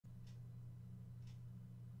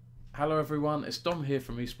Hello everyone, it's Dom here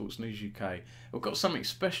from Esports News UK. We've got something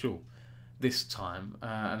special this time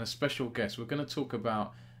and a special guest. We're going to talk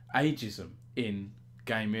about ageism in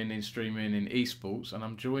gaming, in streaming, in esports, and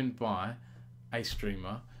I'm joined by a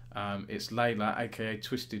streamer. It's Layla, aka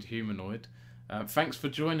TwistedHumanoid. Thanks for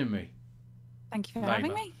joining me. Thank you for Layla.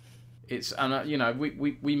 having me. It's you know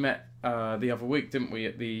we met the other week, didn't we,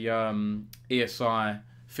 at the ESI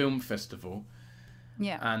Film Festival.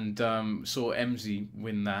 Yeah. And saw Emzy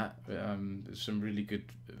win that. Some really good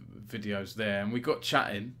videos there. And we got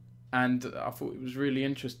chatting, and I thought it was really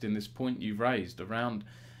interesting, this point you raised around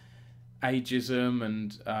ageism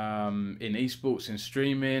and in esports, in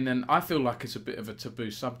streaming. And I feel like it's a bit of a taboo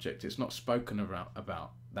subject. It's not spoken about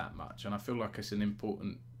that much. And I feel like it's an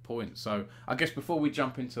important point. So I guess before we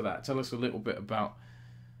jump into that, tell us a little bit about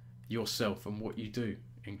yourself and what you do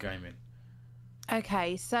in gaming.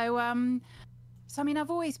 Okay, so I mean,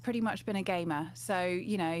 I've always pretty much been a gamer. So,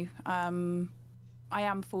 you know, I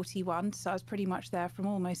am 41, so I was pretty much there from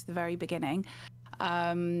almost the very beginning.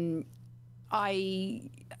 I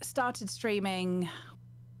started streaming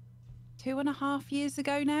 2.5 years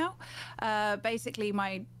ago now. Basically,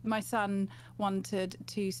 my son wanted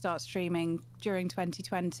to start streaming during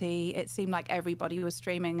 2020. It seemed like everybody was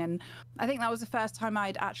streaming, and I think that was the first time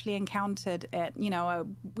I'd actually encountered it. You know,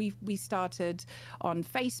 we started on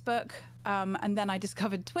Facebook, and then I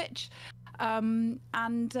discovered Twitch, and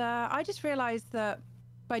I just realized that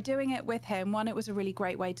by doing it with him, one, it was a really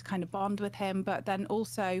great way to kind of bond with him, but then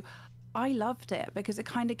also I loved it because it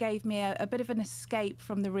kind of gave me a bit of an escape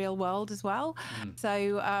from the real world as well.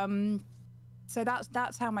 So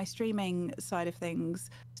that's how my streaming side of things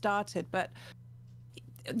started. But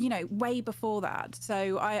you know, way before that.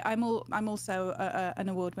 So I'm also an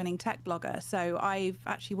award-winning tech blogger. So I've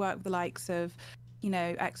actually worked with the likes of, you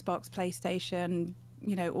know, Xbox, PlayStation,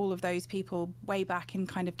 you know, all of those people way back in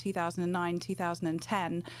kind of 2009,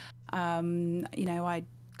 2010. You know, I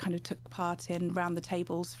kind of took part in round the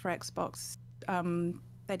tables for Xbox.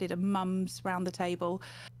 They did a mums round the table.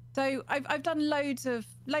 So I've done loads of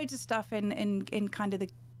stuff in kind of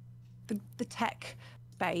the tech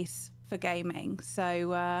space for gaming.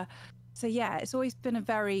 So yeah, it's always been a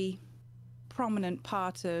very prominent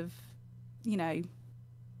part of, you know,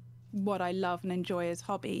 what I love and enjoy as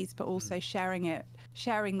hobbies, but also sharing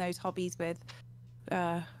those hobbies with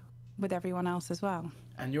everyone else as well.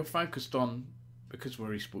 And you're focused on, because we're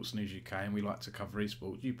Esports News UK and we like to cover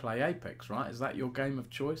esports, you play Apex, right? Is that your game of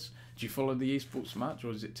choice? Do you follow the esports much,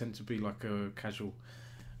 or does it tend to be like a casual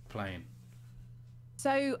playing?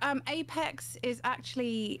 So Apex is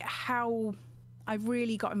actually how I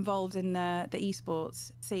really got involved in the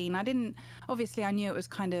esports scene. I knew it was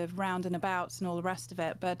kind of round and abouts and all the rest of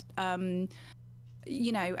it, but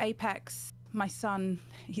you know, Apex, my son,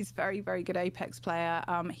 he's very, very good Apex player.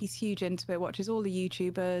 He's huge into it, watches all the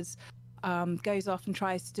YouTubers, goes off and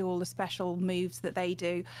tries to do all the special moves that they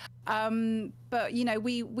do. But you know,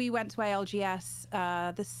 we went to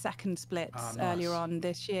ALGS, the second split, nice. earlier on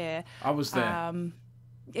this year. I was there.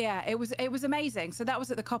 Yeah, it was amazing. So that was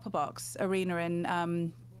at the Copper Box Arena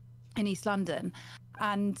in East London,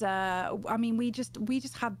 and I mean, we just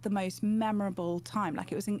had the most memorable time.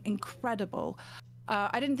 Like, it was incredible.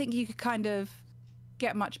 I didn't think you could kind of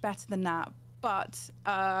get much better than that, but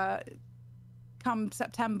come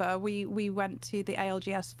September, we went to the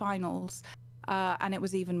ALGS finals, and it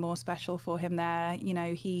was even more special for him there. You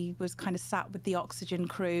know, he was kind of sat with the Oxygen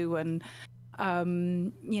crew, and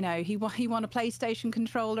you know, he won a PlayStation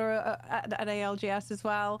controller at ALGS as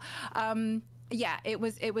well. Yeah, it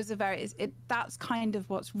was a very that's kind of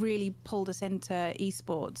what's really pulled us into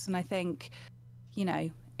esports, and I think, you know,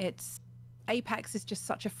 Apex is just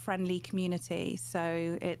such a friendly community,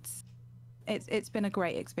 so it's been a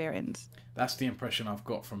great experience. That's the impression I've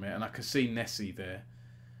got from it, and I can see Nessie there.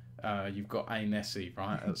 You've got a Nessie,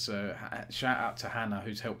 right? That's shout out to Hannah,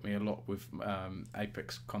 who's helped me a lot with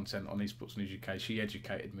Apex content on Esports News UK. She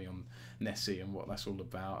educated me on Nessie and what that's all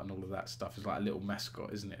about, and all of that stuff. It's like a little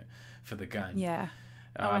mascot, isn't it, for the game? Yeah.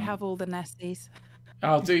 I have all the Nessies.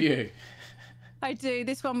 Oh, do you? I do.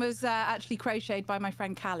 This one was actually crocheted by my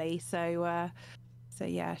friend Callie. So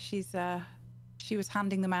yeah, she was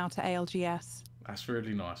handing them out at ALGS. That's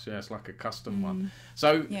really nice. Yeah, it's like a custom one.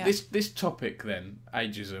 So yeah. This topic then,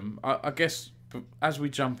 ageism, I guess as we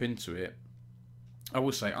jump into it, I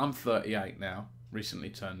will say I'm 38 now, recently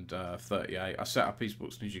turned 38. I set up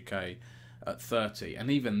Esports News UK at 30, and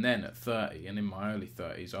even then at 30 and in my early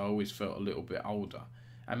 30s, I always felt a little bit older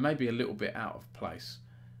and maybe a little bit out of place.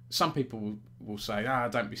 Some people will say,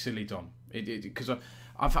 don't be silly, Dom, because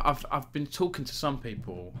I've been talking to some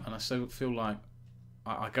people, and I feel like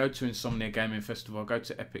I go to Insomnia Gaming Festival, I go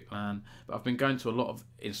to Epic Land, but I've been going to a lot of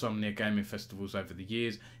Insomnia Gaming Festivals over the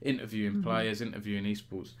years, interviewing players, interviewing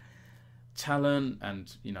esports talent,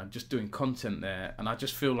 and you know, just doing content there. And I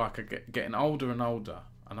just feel like I getting older and older,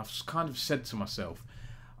 and I've kind of said to myself,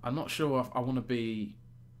 I'm not sure I want to be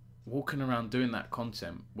walking around doing that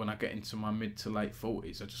content when I get into my mid to late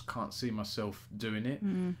 40s. I just can't see myself doing it.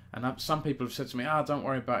 And some people have said to me, don't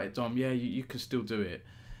worry about it, Dom, yeah, you can still do it.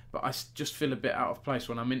 But I just feel a bit out of place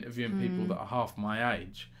when I'm interviewing people that are half my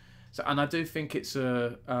age. So, and I do think it's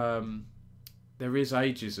there is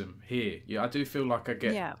ageism here. Yeah, I do feel like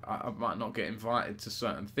I might not get invited to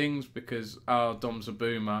certain things because Dom's a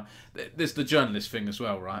boomer. There's the journalist thing as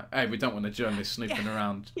well, right? Hey, we don't want a journalist snooping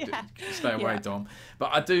around. Stay away, Dom. But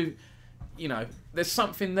I do, you know, there's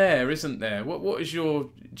something there, isn't there? What is your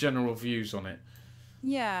general views on it?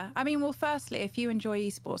 Yeah, I mean, well, firstly, if you enjoy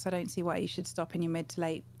esports, I don't see why you should stop in your mid to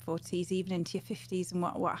late 40s, even into your 50s and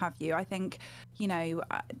what have you. I think, you know,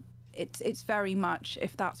 it's very much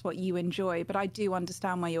if that's what you enjoy, but I do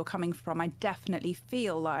understand where you're coming from. I definitely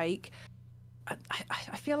feel like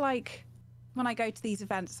I feel like when I go to these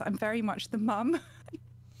events, I'm very much the mum.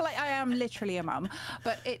 Like I am literally a mum,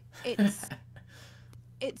 but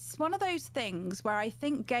it's one of those things where I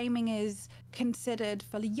think gaming is considered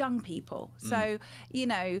for young people. So, you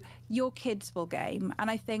know, your kids will game.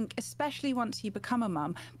 And I think especially once you become a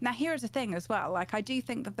mum. Now, here's the thing as well. Like, I do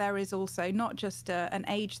think that there is also not just an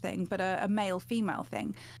age thing, but a male-female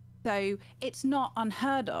thing. So it's not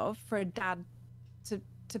unheard of for a dad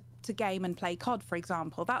to game and play COD, for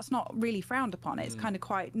example. That's not really frowned upon. It's kind of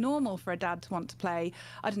quite normal for a dad to want to play,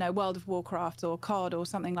 I don't know, World of Warcraft or COD or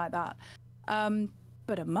something like that.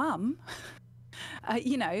 But a mum,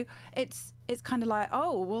 you know, it's kind of like,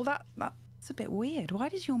 oh, well, that's a bit weird. Why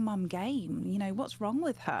does your mum game? You know, what's wrong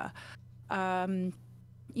with her?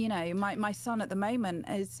 You know, my son at the moment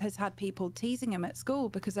has had people teasing him at school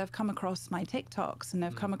because they've come across my TikToks and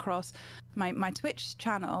they've come across my Twitch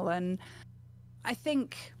channel. And I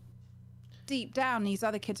think deep down, these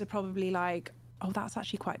other kids are probably like, oh, that's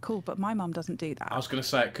actually quite cool, but my mum doesn't do that. I was going to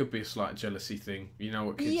say it could be a slight jealousy thing. You know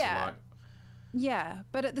what kids are like. Yeah,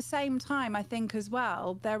 but at the same time, I think as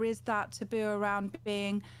well, there is that taboo around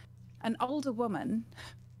being an older woman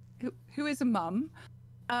who is a mum,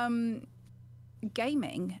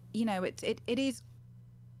 gaming. You know, it is.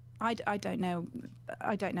 I don't know.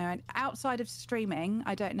 Outside of streaming,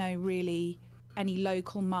 I don't know really any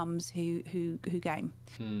local mums who game.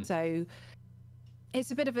 So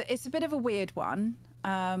it's a bit of a weird one.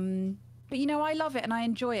 But you know, I love it and I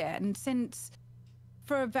enjoy it, and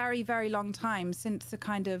for a very, very long time, since the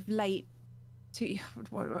kind of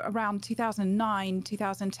around 2009,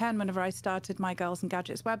 2010, whenever I started my Girls and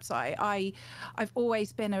Gadgets website, I've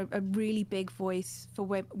always been a really big voice for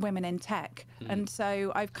women in tech. And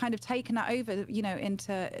so I've kind of taken that over, you know,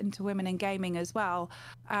 into women in gaming as well.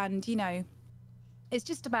 And, you know, it's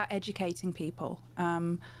just about educating people.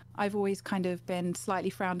 I've always kind of been slightly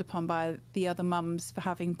frowned upon by the other mums for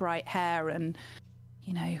having bright hair and,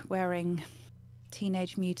 you know, wearing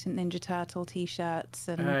Teenage Mutant Ninja Turtle t-shirts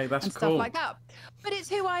and stuff cool. like that. But it's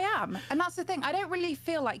who I am. And that's the thing. I don't really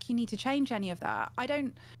feel like you need to change any of that.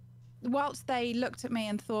 Whilst they looked at me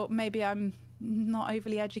and thought maybe I'm not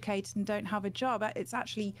overly educated and don't have a job, it's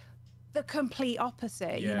actually the complete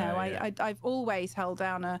opposite. You know, I've always held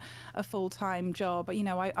down a full-time job. You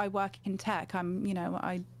know, I work in tech. I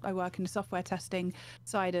work in the software testing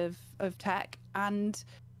side of tech, and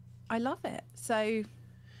I love it. So,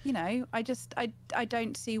 you know, I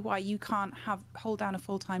don't see why you can't hold down a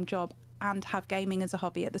full-time job and have gaming as a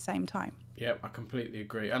hobby at the same time. Yeah, I completely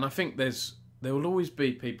agree. And I think there will always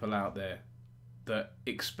be people out there that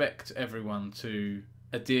expect everyone to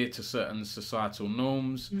adhere to certain societal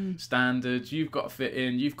norms, standards. You've got to fit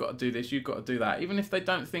in, you've got to do this, you've got to do that. Even if they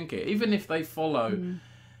don't think it, even if they follow,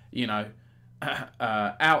 you know,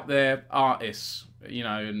 out there artists, you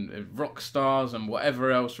know, and rock stars and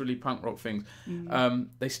whatever else, really punk rock things,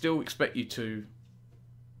 they still expect you to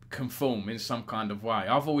conform in some kind of way.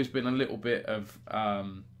 I've always been a little bit of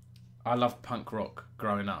I loved punk rock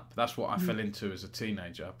growing up. That's what I fell into as a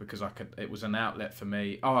teenager because it was an outlet for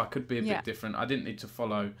me. I could be a bit different. I didn't need to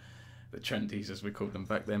follow the trendies, as we called them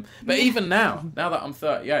back then. But even now that I'm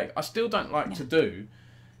 38, I still don't like to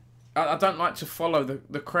I don't like to follow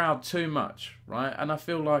the crowd too much, right? And I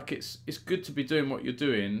feel like it's good to be doing what you're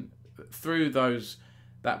doing through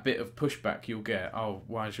that bit of pushback you'll get. Oh,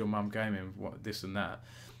 why is your mum gaming? What, this and that.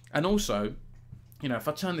 And also, you know, if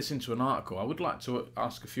I turn this into an article, I would like to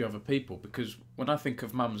ask a few other people, because when I think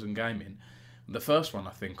of mums and gaming, the first one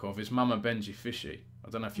I think of is Mama Benji Fishy. I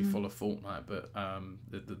don't know if you follow Fortnite, but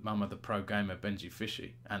the mum of the pro gamer Benji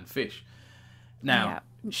Fishy and Fish. Now,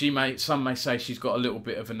 some may say she's got a little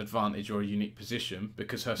bit of an advantage or a unique position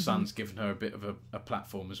because her son's given her a bit of a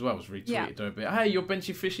platform as well. Has retweeted her a bit. Hey, you're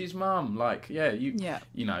Benji Fishy's mum. Like, you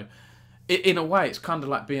know. In a way, it's kind of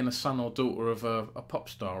like being a son or daughter of a pop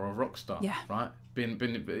star or a rock star, right?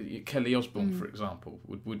 Being Kelly Osbourne, for example.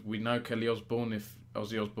 Would we know Kelly Osbourne if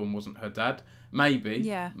Ozzy Osbourne wasn't her dad?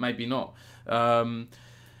 Maybe, maybe not.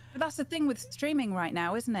 But that's the thing with streaming right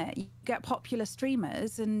now, isn't it? You get popular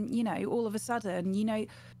streamers, and you know, all of a sudden, you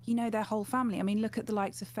know their whole family. I mean, look at the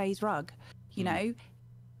likes of FaZe Rug. You know,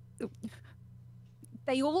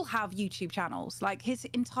 they all have YouTube channels, like his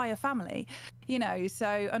entire family. You know, so,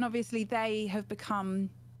 and obviously they have become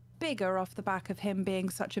bigger off the back of him being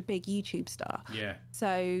such a big YouTube star. Yeah.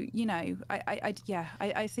 So, you know,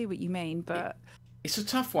 I see what you mean, but it's a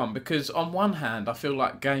tough one because on one hand, I feel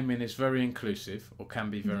like gaming is very inclusive, or can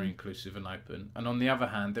be very inclusive and open, and on the other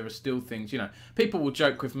hand, there are still things. You know, people will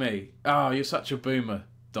joke with me, "Oh, you're such a boomer,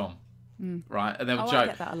 Dom." Right, and they'll joke. I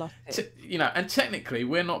get that a lot. You know, and technically,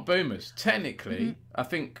 we're not boomers. Technically, I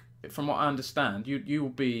think, from what I understand, you will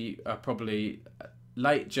be probably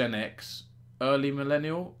late Gen X, early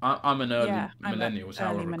millennial. I'm an early millennial, is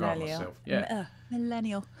how I regard myself. Yeah,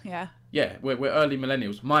 millennial. Yeah. Yeah, we're early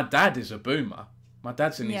millennials. My dad is a boomer. My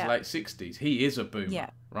dad's in his late 60s. He is a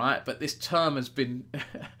boomer, right? But this term has been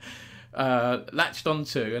latched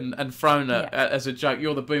onto and thrown as a joke.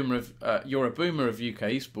 You're a boomer of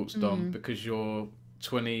UK esports, Dom, because you're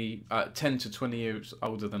 10 to 20 years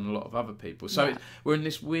older than a lot of other people. So we're in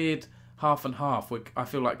this weird half and half. I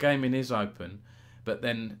feel like gaming is open, but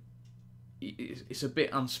then it's a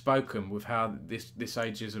bit unspoken with how this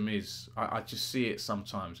ageism is. I just see it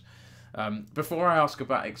sometimes. Before I ask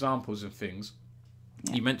about examples and things,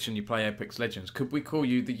 you mentioned you play Apex Legends. Could we call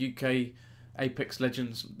you the UK Apex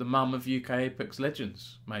Legends, the mum of UK Apex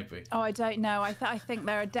Legends, maybe? Oh, I don't know. I think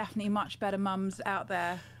there are definitely much better mums out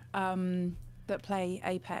there that play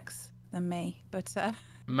Apex than me. But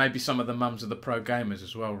maybe some of the mums of the pro gamers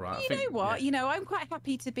as well, right? You know what? You know, I'm quite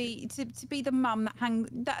happy to be the mum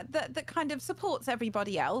that kind of supports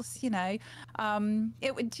everybody else. You know,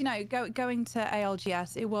 it would, you know, going to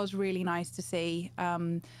ALGS, it was really nice to see.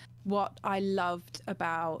 What I loved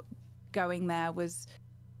about going there was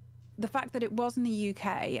the fact that it was in the UK,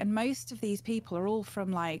 and most of these people are all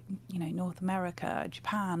from, like, you know, North America,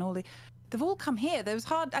 Japan, they've all come here.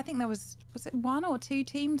 I think there was it 1 or 2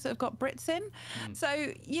 teams that have got Brits in?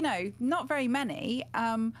 So, you know, not very many.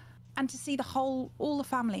 And to see all the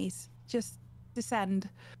families just descend.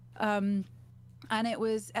 And it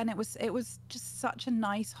was just such a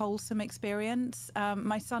nice, wholesome experience.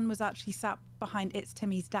 My son was actually sat behind It's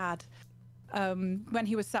Timmy's dad when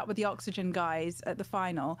he was sat with the Oxygen guys at the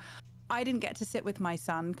final. I didn't get to sit with my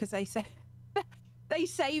son because they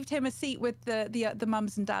saved him a seat with the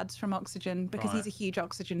mums and dads from Oxygen because he's a huge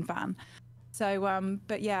Oxygen fan. So,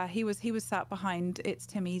 but yeah, he was sat behind It's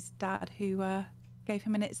Timmy's dad, who gave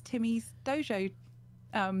him an It's Timmy's dojo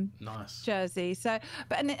nice jersey. So,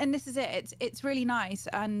 but and this is it. It's really nice,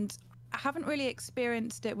 and I haven't really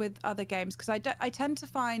experienced it with other games because I tend to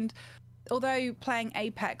find, although playing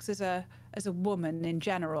Apex as a woman in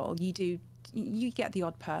general, you get the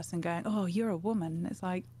odd person going, "Oh, you're a woman." It's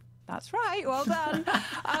like, that's right, well done.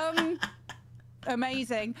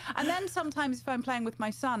 Amazing. And then sometimes if I'm playing with my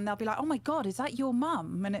son, they'll be like, "Oh my God, is that your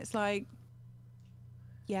mum?" And it's like,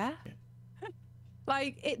 yeah.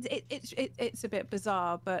 Like it's a bit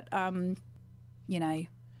bizarre, but you know.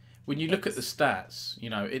 When you look at the stats, you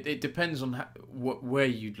know, it depends on where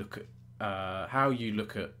you look at, how you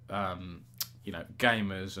look at, you know,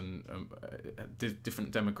 gamers and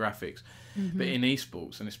different demographics. But in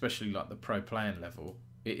esports, and especially like the pro playing level,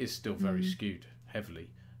 it is still very skewed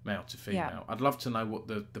heavily male to female. I'd love to know what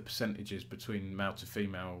the percentage is between male to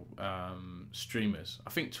female streamers.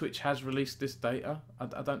 I think Twitch has released this data.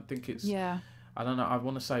 I don't think it's. Yeah. I don't know. I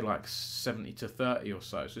want to say like 70 to 30 or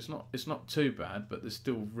so. So it's not too bad, but there's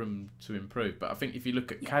still room to improve. But I think if you look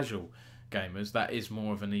at casual gamers, that is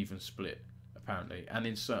more of an even split apparently. And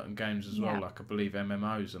in certain games as well, like I believe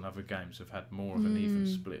MMOs and other games have had more of an even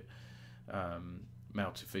split,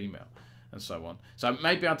 male to female, and so on. So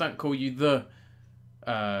maybe I don't call you the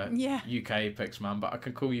UK Apex mum, but I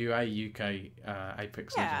can call you a UK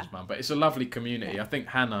Apex Legends mum. But it's a lovely community. I think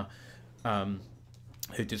Hannah,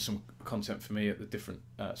 who did some content for me at the different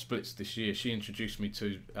splits this year, she introduced me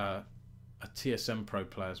to a TSM pro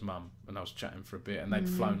player's mum, and I was chatting for a bit, and they'd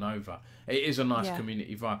flown over. It is a nice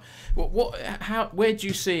community vibe. Where do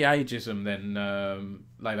you see ageism then,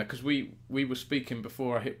 Layla? Because we were speaking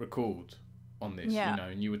before I hit record on this, you know,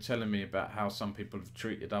 and you were telling me about how some people have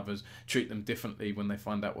treated others, treat them differently when they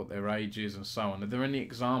find out what their age is and so on. Are there any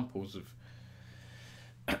examples of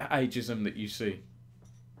ageism that you see?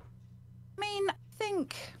 I mean, I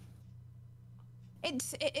think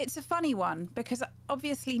it's a funny one, because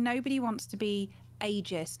obviously nobody wants to be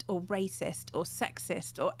ageist or racist or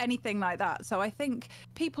sexist or anything like that. So I think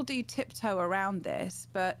people do tiptoe around this,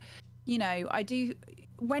 but you know,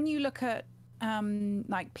 when you look at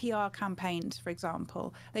like PR campaigns, for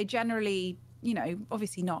example, they generally, you know,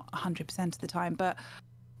 obviously not 100% of the time, but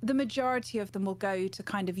the majority of them will go to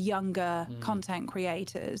kind of younger content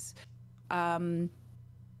creators. And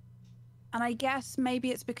I guess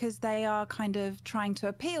maybe it's because they are kind of trying to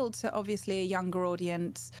appeal to obviously a younger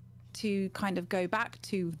audience, to kind of go back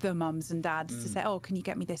to the mums and dads to say, oh, can you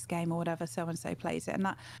get me this game or whatever, so and so plays it,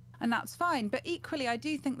 and that's fine. But equally, I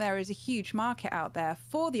do think there is a huge market out there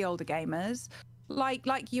for the older gamers,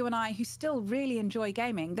 like you and I, who still really enjoy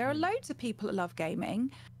gaming. There are loads of people that love gaming,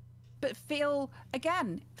 but feel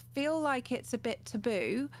like it's a bit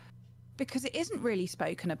taboo because it isn't really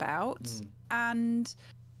spoken about. And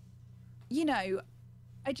you know,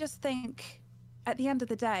 I just think at the end of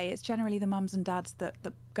the day, it's generally the mums and dads that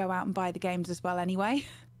go out and buy the games as well anyway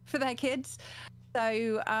for their kids.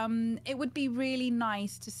 So it would be really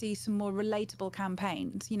nice to see some more relatable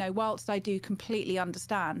campaigns. You know, whilst I do completely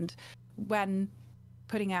understand when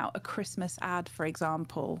putting out a Christmas ad, for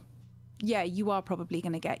example, yeah, you are probably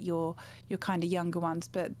going to get your kind of younger ones,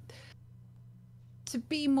 but to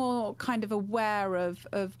be more kind of aware of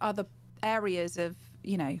other areas of,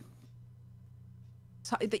 you know,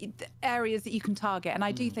 the areas that you can target. And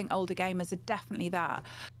I do think older gamers are definitely that.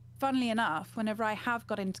 Funnily enough, whenever I have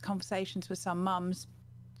got into conversations with some mums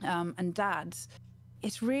and dads,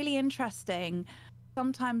 it's really interesting.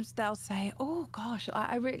 Sometimes they'll say, oh gosh,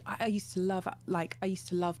 I used to love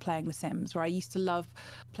playing The Sims, or I used to love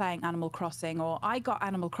playing Animal Crossing, or I got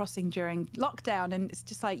Animal Crossing during lockdown. And it's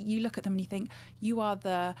just like, you look at them and you think, you are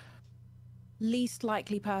the least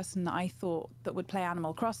likely person that I thought that would play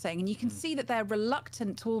Animal Crossing. And you can see that they're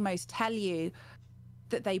reluctant to almost tell you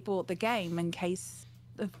that they bought the game in case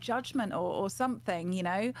of judgment or something, you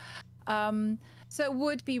know. So it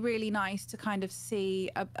would be really nice to kind of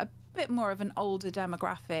see a bit more of an older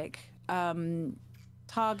demographic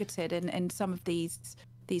targeted in some of these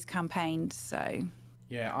campaigns. So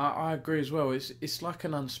yeah, I agree as well. It's like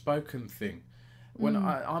an unspoken thing. When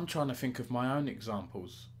I'm trying to think of my own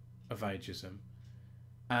examples of ageism,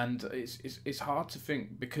 and it's hard to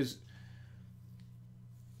think, because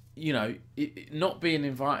you know, not being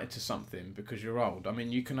invited to something because you're old, I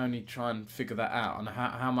mean, you can only try and figure that out, and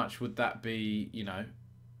how much would that be, you know.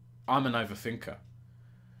 I'm an overthinker,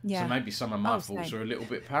 so maybe some of my faults are a little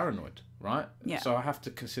bit paranoid, right? So I have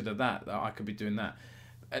to consider that I could be doing that.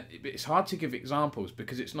 It's hard to give examples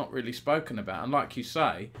because it's not really spoken about, and like you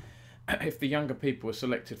say, if the younger people are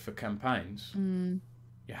selected for campaigns,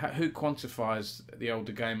 who quantifies the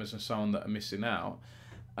older gamers and so on that are missing out?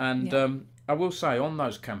 And I will say, on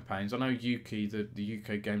those campaigns, I know UKI, the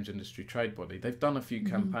UK Games Industry Trade Body, they've done a few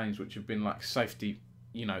campaigns which have been like safety,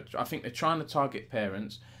 you know, I think they're trying to target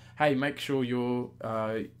parents. Hey, make sure you're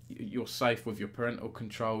safe with your parental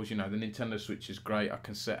controls. You know, the Nintendo Switch is great. I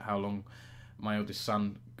can set how long my eldest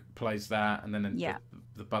son plays that, and then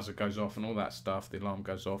the buzzer goes off and all that stuff, the alarm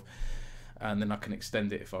goes off, and then I can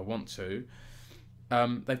extend it if I want to.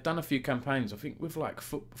 They've done a few campaigns, I think, with like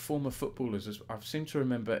former footballers. I seem to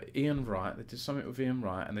remember Ian Wright. They did something with Ian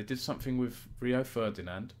Wright, and they did something with Rio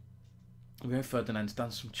Ferdinand. Rio Ferdinand's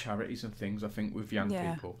done some charities and things, I think, with young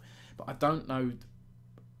people. But I don't know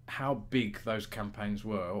how big those campaigns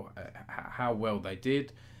were, or how well they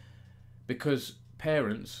did, because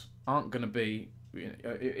parents aren't going to be.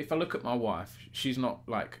 If I look at my wife, she's not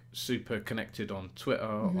like super connected on Twitter,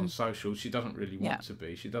 on social. She doesn't really want to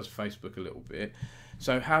be. She does Facebook a little bit.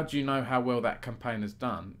 So how do you know how well that campaign has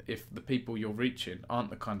done if the people you're reaching aren't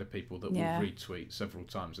the kind of people that will retweet several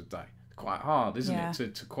times a day? Quite hard, isn't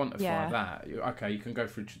it, to quantify that? Okay, you can go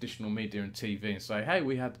through traditional media and TV and say, hey,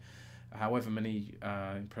 we had however many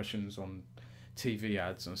impressions on TV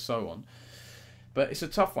ads and so on. But it's a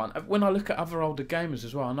tough one. When I look at other older gamers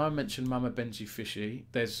as well, I know I mentioned Mama Benji Fishy.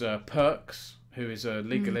 There's Perks, who is a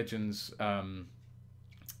League of Legends, I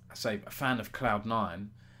say, a fan of Cloud9,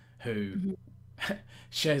 who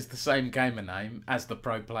shares the same gamer name as the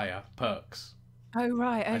pro player, Perks. Oh,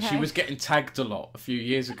 right, okay. And she was getting tagged a lot a few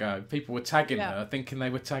years ago. People were tagging her, thinking they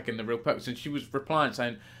were tagging the real Perks. And she was replying,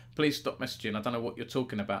 saying, please stop messaging, I don't know what you're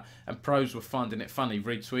talking about. And pros were finding it funny,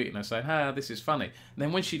 retweeting her, saying, hey, this is funny. And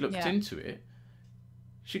then when she looked into it,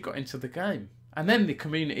 she got into the game. And then the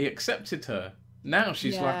community accepted her. Now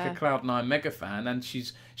she's like a Cloud9 mega fan, and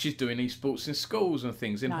she's doing esports in schools and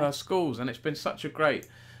things in her schools, and it's been such a great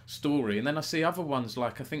story. And then I see other ones,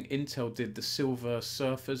 like I think Intel did the Silver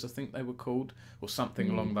Surfers, I think they were called, or something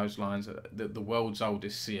along those lines. The world's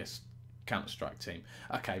oldest CS Counter-Strike team.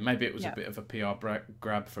 Okay, maybe it was a bit of a PR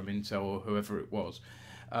grab from Intel or whoever it was,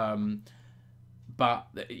 but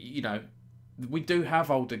you know, we do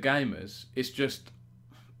have older gamers. It's just,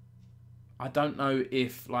 I don't know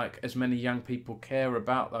if like as many young people care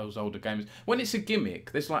about those older gamers. When it's a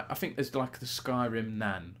gimmick, there's like, I think there's like the Skyrim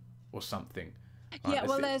Nan or something. Right? Yeah,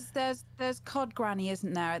 well, there's COD Granny,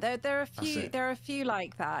 isn't there? There are a few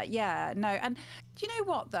like that. Yeah, no, and do you know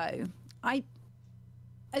what though?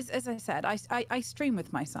 As I said, I stream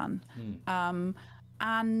with my son,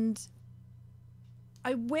 and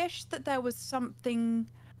I wish that there was some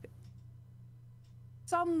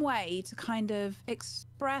way to kind of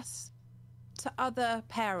express to other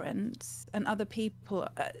parents and other people,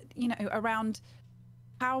 you know, around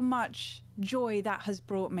how much joy that has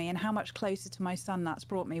brought me and how much closer to my son that's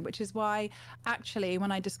brought me, which is why actually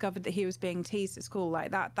when I discovered that he was being teased at school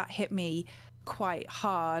like that hit me quite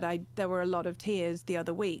hard. There were a lot of tears the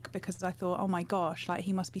other week because I thought, oh my gosh, like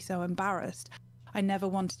he must be so embarrassed. I never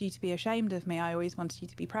wanted you to be ashamed of me. I always wanted you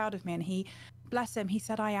to be proud of me. And he, bless him, he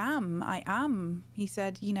said, I am. He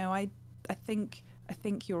said, you know, I think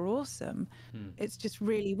you're awesome. It's just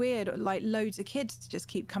really weird. Like loads of kids just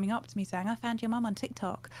keep coming up to me saying, I found your mum on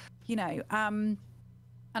TikTok, you know. And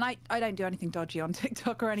I don't do anything dodgy on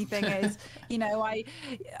TikTok or anything. Is, you know, I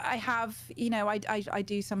have, you know, I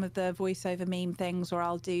do some of the voiceover meme things, or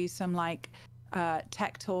I'll do some like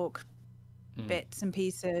tech talk bits and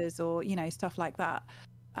pieces, or, you know, stuff like that.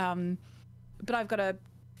 But I've got a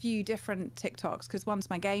few different TikToks because one's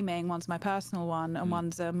my gaming, one's my personal one, and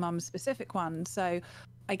one's a mum specific one. So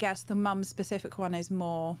I guess the mum specific one is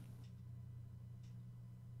more,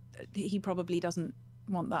 he probably doesn't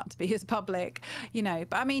want that to be as public, you know.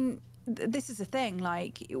 But I mean, this is the thing,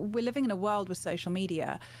 like we're living in a world with social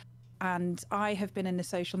media, and I have been in the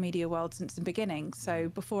social media world since the beginning. So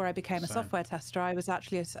before I became a software tester, I was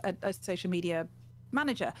actually a social media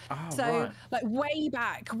manager. Like way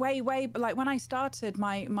back, way like when I started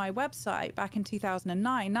my website back in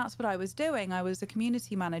 2009, that's what I was doing. I was a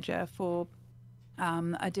community manager for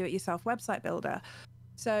a do-it-yourself website builder.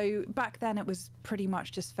 So back then it was pretty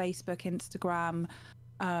much just Facebook, Instagram,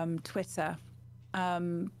 Twitter,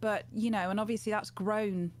 but you know, and obviously that's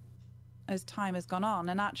grown as time has gone on.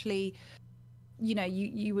 And actually, you know,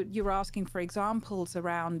 you were asking for examples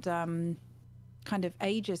around kind of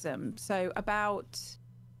ageism. So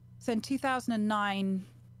in 2009,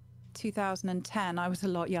 2010, I was a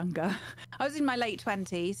lot younger. I was in my late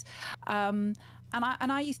 20s, and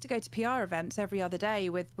I used to go to PR events every other day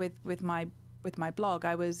with my blog.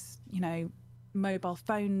 I was, you know, mobile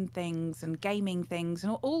phone things and gaming things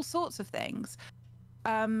and all sorts of things.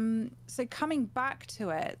 So coming back to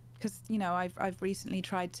it, because, you know, I've recently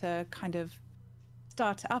tried to kind of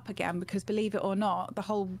start it up again, because believe it or not, the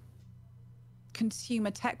whole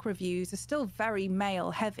consumer tech reviews are still very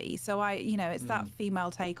male heavy. So you know, it's that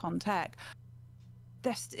female take on tech.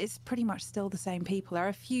 It's pretty much still the same people. There are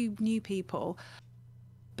a few new people,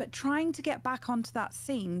 but trying to get back onto that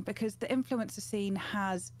scene, because the influencer scene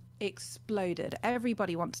has exploded.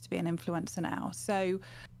 Everybody wants to be an influencer now. So,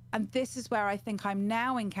 and this is where I think I'm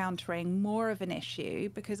now encountering more of an issue,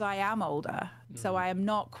 because I am older. So I am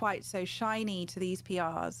not quite so shiny to these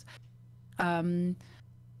PRs,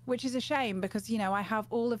 which is a shame, because, you know, I have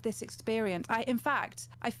all of this experience. In fact,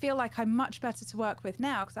 I feel like I'm much better to work with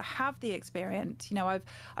now because I have the experience. You know,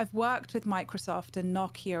 I've worked with Microsoft and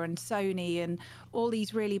Nokia and Sony and all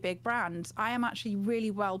these really big brands. I am actually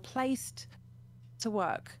really well placed to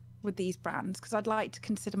work with these brands because I'd like to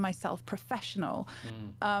consider myself professional.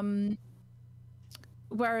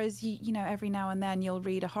 Whereas, you know, every now and then you'll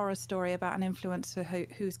read a horror story about an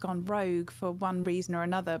influencer who's gone rogue for one reason or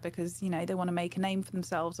another, because, you know, they want to make a name for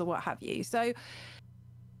themselves or what have you. So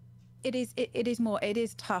it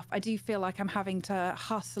is tough. I do feel like I'm having to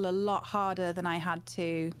hustle a lot harder than I had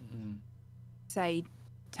to, say,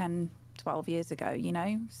 10, 12 years ago, you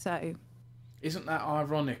know? So isn't that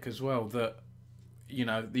ironic as well, that, you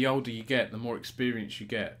know, the older you get, the more experience you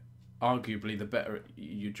get, arguably the better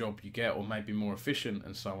your job you get, or maybe more efficient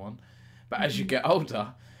and so on. But as you get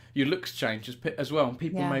older, your looks change as well, and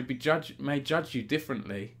people may judge you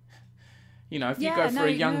differently. You know, if you go for a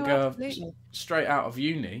younger, straight out of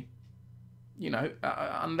uni, you know,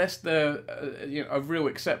 unless they're you know, a real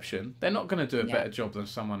exception, they're not going to do a better job than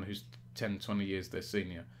someone who's 10, 20 years their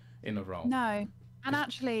senior in a role. No. And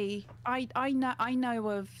actually, I know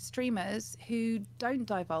of streamers who don't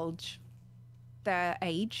divulge their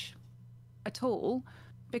age at all,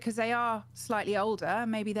 because they are slightly older.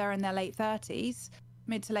 Maybe they're in their late 30s,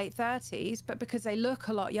 mid to late 30s, but because they look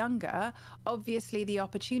a lot younger, obviously the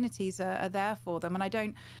opportunities are there for them. And I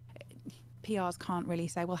don't, PRs can't really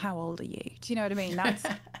say, well, how old are you? Do you know what I mean? That's,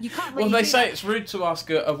 you can't really. Well, they say it's rude to ask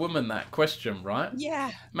a woman that question, right?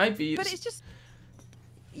 Yeah. Maybe But it's just,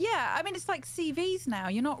 yeah, I mean, it's like CVs now.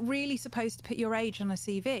 You're not really supposed to put your age on a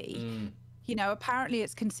CV. You know, apparently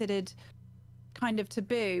it's considered kind of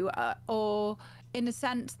taboo, or in a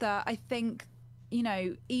sense that I think, you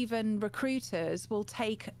know, even recruiters will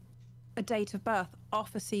take a date of birth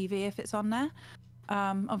off a CV if it's on there.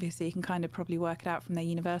 Obviously, you can kind of probably work it out from their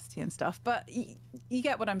university and stuff, but you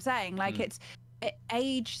get what I'm saying. Like,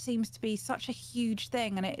 age seems to be such a huge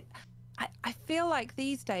thing, and I feel like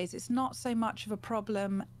these days it's not so much of a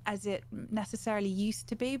problem as it necessarily used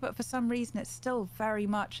to be, but for some reason it's still very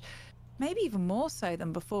much, maybe even more so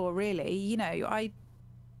than before, really. You know,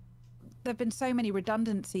 there've been so many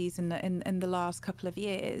redundancies in the last couple of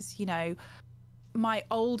years. You know, my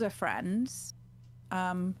older friends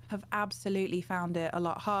have absolutely found it a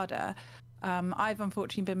lot harder. I've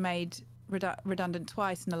unfortunately been made redundant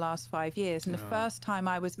twice in the last 5 years, and the first time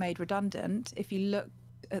I was made redundant, if you look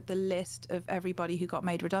at the list of everybody who got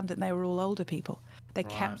made redundant, they were all older people. They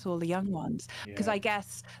kept all the young ones, because I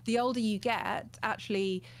guess the older you get,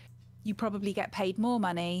 actually you probably get paid more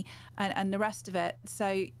money and the rest of it.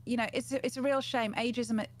 So, you know, it's a real shame.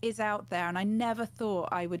 Ageism is out there, and I never thought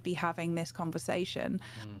I would be having this conversation.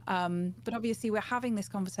 But obviously we're having this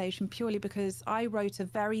conversation purely because I wrote a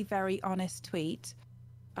very, very honest tweet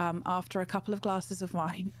after a couple of glasses of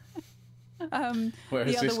wine. Where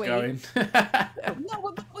is this going? No,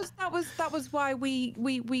 well, that was why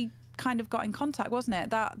we kind of got in contact, wasn't it?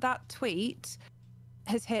 That tweet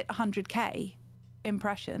has hit 100k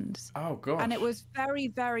impressions. Oh gosh. And it was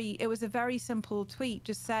it was a very simple tweet,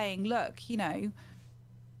 just saying, look, you know,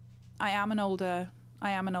 I am an older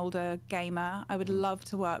gamer. I would love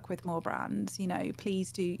to work with more brands, you know,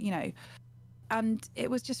 please do, you know. And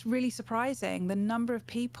it was just really surprising the number of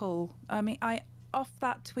people. I mean, off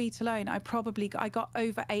that tweet alone, I got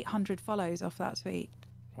over 800 follows off that tweet.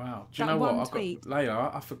 Wow. Do you know what?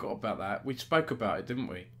 Layla, I forgot about that. We spoke about it, didn't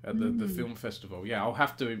we? At the film festival. Yeah, I'll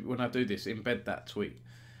have to, when I do this, embed that tweet.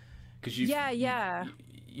 Because you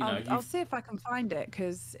I'll see if I can find it,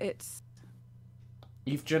 because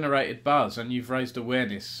you've generated buzz and you've raised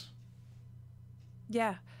awareness.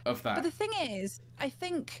 Yeah. Of that. But the thing is, I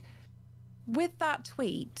think with that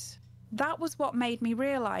tweet, that was what made me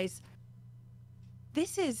realise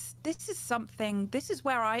this is something. This is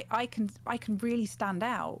where I can really stand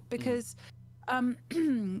out, because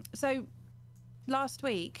so last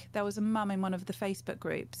week there was a mum in one of the Facebook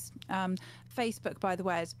groups. Facebook, by the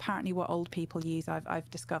way, is apparently what old people use. I've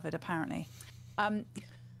discovered, apparently,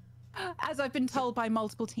 as I've been told by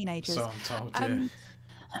multiple teenagers. So I'm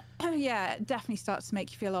told, yeah, it definitely starts to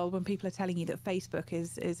make you feel old when people are telling you that Facebook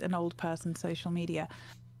is an old person's social media.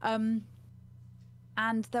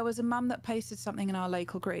 And there was a mum that posted something in our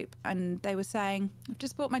local group, and they were saying, I've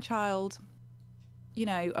just bought my child, you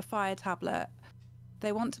know, a Fire tablet.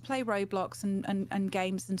 They want to play Roblox and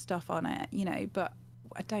games and stuff on it, you know, but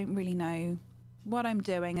I don't really know what I'm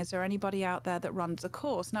doing. Is there anybody out there that runs a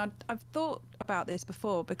course? Now, I've thought about this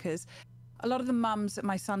before, because a lot of the mums at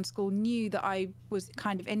my son's school knew that I was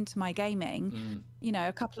kind of into my gaming. You know,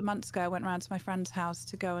 a couple of months ago, I went round to my friend's house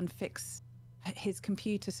to go and fix his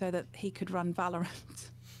computer so that he could run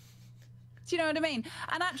Valorant. Do you know what I mean?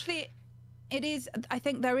 And actually, it is, I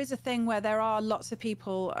think there is a thing where there are lots of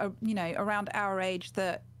people, you know, around our age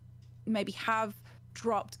that maybe have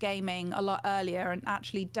dropped gaming a lot earlier and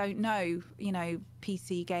actually don't know, you know,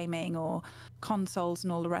 PC gaming or consoles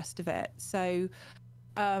and all the rest of it. So,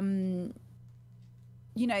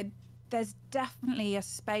 you know, there's definitely a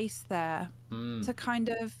space there to kind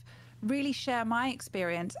of really share my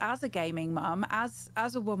experience as a gaming mum, as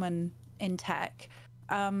a woman in tech,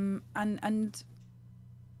 and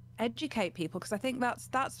educate people, because I think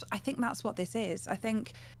that's what this is. I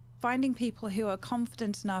think finding people who are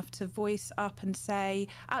confident enough to voice up and say,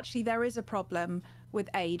 actually, there is a problem with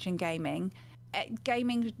age in gaming.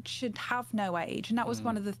 Gaming should have no age, and that was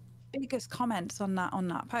one of the biggest comments on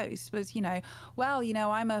that post was, you know, well, you know,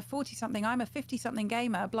 I'm a 40-something, I'm a 50-something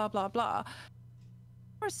gamer, blah blah blah.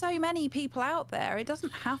 There are so many people out there. It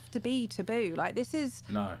doesn't have to be taboo. Like, this is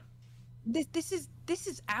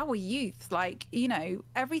our youth. Like, you know,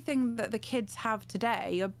 everything that the kids have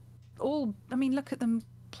today are all, I mean, look at them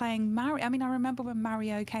playing Mario. I mean, I remember when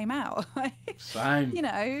Mario came out. Same. You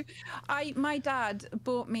know, my dad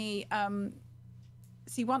bought me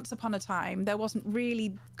see, once upon a time, there wasn't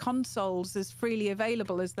really consoles as freely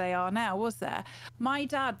available as they are now, was there? My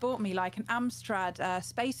dad bought me like an Amstrad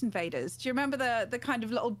Space Invaders. Do you remember the kind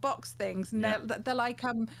of little box things? And they're like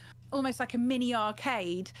almost like a mini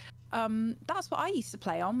arcade. That's what I used to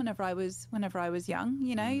play on whenever I was young.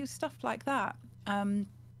 You know, stuff like that.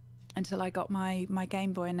 Until I got my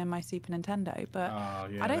Game Boy and then my Super Nintendo. But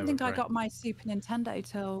I don't think I got my Super Nintendo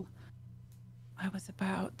till I was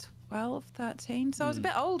about 12, 13. So I was a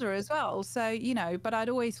bit older as well. So, you know, but I'd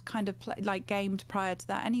always kind of gamed prior to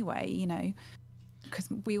that anyway, you know, because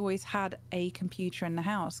we always had a computer in the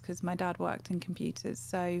house because my dad worked in computers.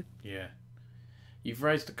 So yeah, you've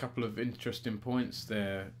raised a couple of interesting points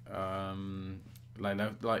there,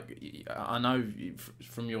 Layla. Like, I know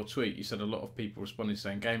from your tweet, you said a lot of people responded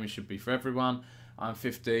saying gaming should be for everyone. I'm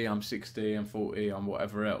 50, I'm 60, I'm 40, I'm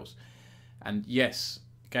whatever else. And yes,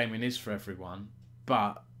 gaming is for everyone,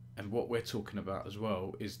 but, and what we're talking about as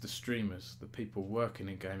well, is the streamers, the people working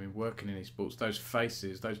in gaming, working in esports, those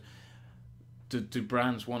faces, those... Do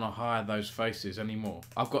brands want to hire those faces anymore?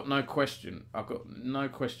 I've got no question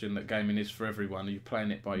that gaming is for everyone. You're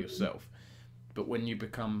playing it by yourself. But when you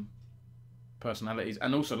become personalities,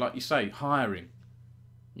 and also, like you say, hiring,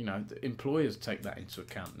 you know, the employers take that into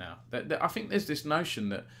account now. I think there's this notion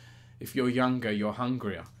that if you're younger, you're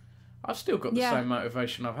hungrier. I've still got the same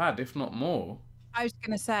motivation I've had, if not more. I was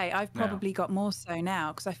going to say, I've probably got more so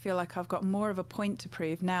now because I feel like I've got more of a point to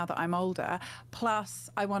prove now that I'm older. Plus,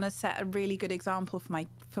 I want to set a really good example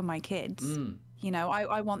for my kids. You know,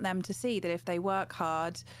 I want them to see that if they work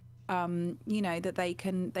hard, you know, that they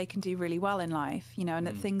can do really well in life. You know, and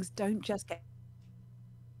that things don't just get.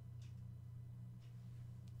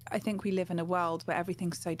 I think we live in a world where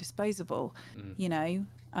everything's so disposable. You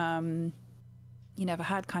know. You never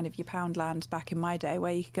had kind of your Poundlands back in my day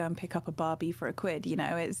where you could go and pick up a Barbie for £1. You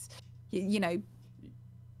know, it's, you know,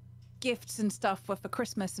 gifts and stuff were for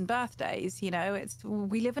Christmas and birthdays. You know,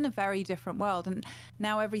 we live in a very different world, and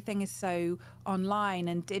now everything is so online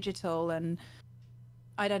and digital, and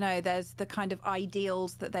I don't know, there's the kind of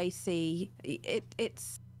ideals that they see.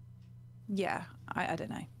 It's I don't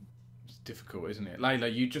know. It's difficult, isn't it?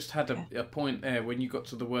 Layla, you just had a point there when you got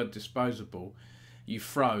to the word disposable, you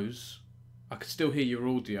froze. I could still hear your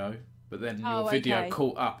audio, but then your video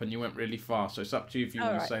caught up and you went really fast. So it's up to you if you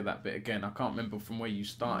want to say that bit again. I can't remember from where you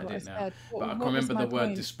started it now, but I can remember the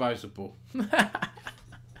word disposable.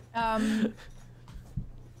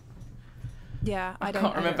 Yeah, I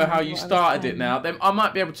can't remember how you started it now. Then I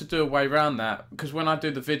might be able to do a way around that, because when I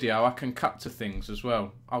do the video, I can cut to things as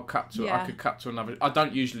well. I could cut to another. I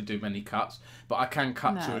don't usually do many cuts, but I can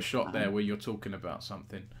cut to a shot there where you're talking about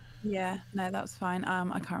something. Yeah, no, that's fine.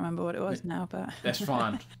 I can't remember what it was now, but that's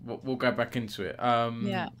fine. We'll go back into it.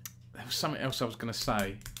 Yeah, there was something else I was going to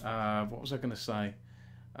say. What was I going to say?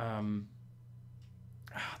 Damn,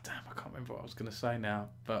 I can't remember what I was going to say now.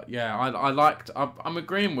 But yeah, I'm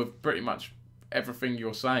agreeing with pretty much everything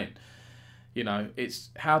you're saying. You know,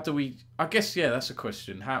 it's how do we? I guess that's a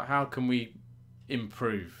question. How can we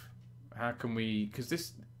improve? How can we? Because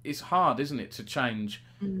this is hard, isn't it, to change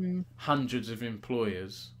hundreds of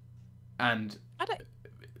employers. And I don't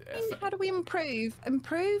think, how do we improve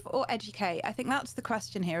or educate? I think that's the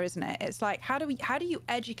question here, isn't it? It's like, how do you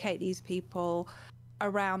educate these people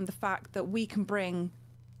around the fact that we can bring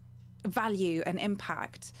value and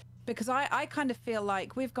impact? Because I kind of feel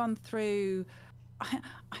like we've gone through,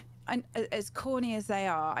 as corny as they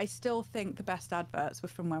are, I still think the best adverts were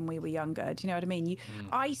from when we were younger. Do you know what I mean?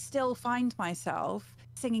 I still find myself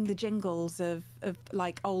singing the jingles of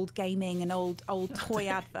like old gaming and old toy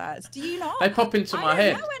adverts. Do you not? They pop into my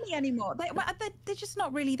head. I don't know any anymore. They're just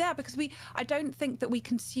not really there because I don't think that we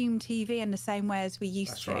consume TV in the same way as we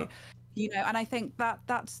used to. Right. You know, and I think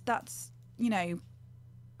that's you know,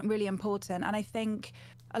 really important. And I think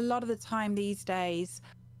a lot of the time these days,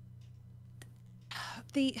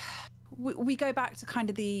 we go back to kind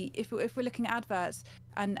of if we're looking at adverts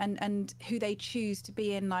and who they choose to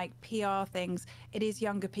be in like PR things, it is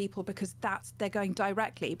younger people because they're going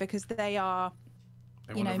directly because they are,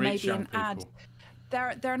 you know, maybe an ad.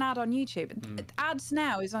 They're an ad on YouTube. Ads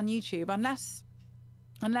now is on YouTube unless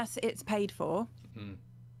it's paid for.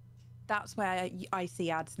 That's where I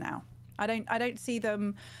see ads now. I don't see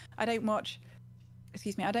them. I don't watch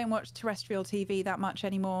terrestrial TV that much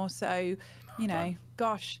anymore. So, you know,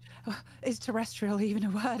 gosh, is terrestrial even a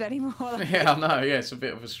word anymore? Yeah, I know. Yeah, it's a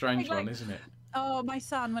bit of a strange one, isn't it? Oh, my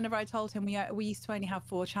son, whenever I told him we used to only have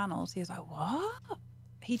 4 channels, he was like, what?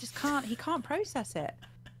 He just can't. He can't process it.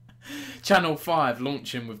 Channel 5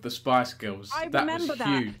 launching with the Spice Girls. I That remember was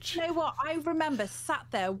that. huge. You know what? I remember sat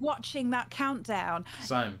there watching that countdown.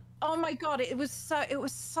 Same. Oh my God, it was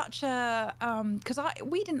such a because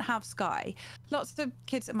we didn't have Sky. Lots of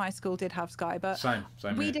kids at my school did have Sky, but Same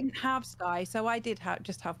we here. didn't have Sky, so I did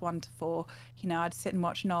just have 1 to 4. You know, I'd sit and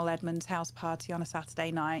watch Noel Edmonds' house party on a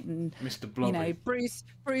Saturday night, and Mr. Blobby. you know,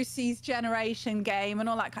 Brucey's Generation Game and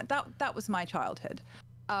all that kind. That was my childhood.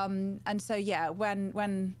 And so yeah,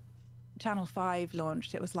 when Channel 5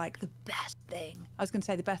 launched, it was like the best thing. I was going to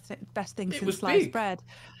say the best thing since sliced bread.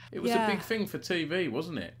 It was a big thing for TV,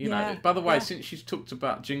 wasn't it? You know. Yeah, By the way, since she's talked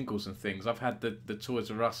about jingles and things, I've had the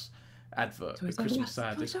Toys R Us advert, the Christmas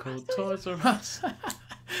ad. It's called Toys R Us.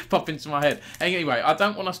 Pop into my head. Anyway, I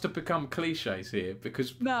don't want us to become cliches here,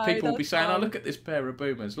 because people will be saying, "Oh, look at this pair of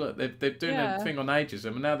boomers. Look, they're doing a thing on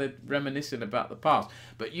ageism, and now they're reminiscing about the past."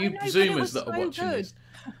 But you Zoomers that are watching this,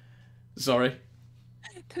 sorry.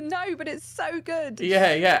 No, but it's so good.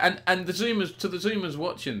 Yeah, and the Zoomers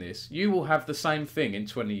watching this, you will have the same thing in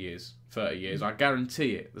 20 years, 30 years. I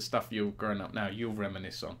guarantee it. The stuff you're growing up now, you'll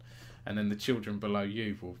reminisce on, and then the children below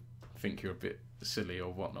you will think you're a bit silly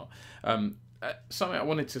or whatnot. Something I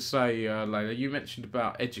wanted to say, Layla, you mentioned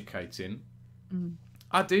about educating.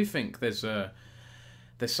 I do think there's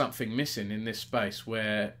something missing in this space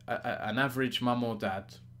where an average mum or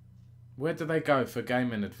dad, where do they go for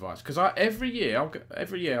gaming advice? Because every year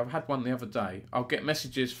I've had one the other day. I'll get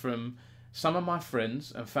messages from some of my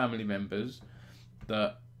friends and family members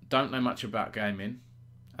that don't know much about gaming,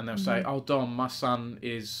 and they'll say, "Oh, Dom, my son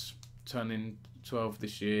is turning 12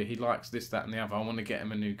 this year. He likes this, that, and the other. I want to get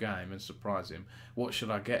him a new game and surprise him. What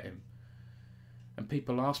should I get him?" And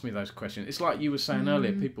people ask me those questions. It's like you were saying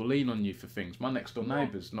earlier. People lean on you for things. My next door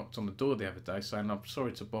neighbours knocked on the door the other day saying, "I'm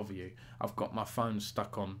sorry to bother you. I've got my phone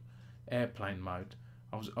stuck on airplane mode.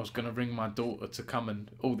 I was going to ring my daughter to come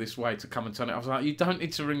and all this way to come and turn it." I was like, "You don't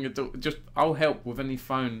need to ring your daughter. Just I'll help with any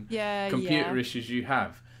phone computer issues you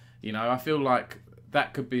have." You know, I feel like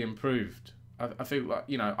that could be improved. I feel like,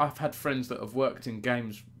 you know, I've had friends that have worked in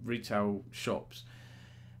games retail shops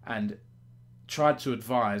and tried to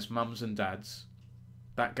advise mums and dads,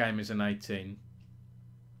 that game is an 18.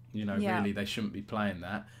 You know, really they shouldn't be playing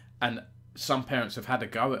that. And some parents have had a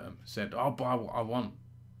go at them, said, "I'll buy what I want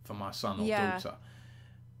for my son or daughter."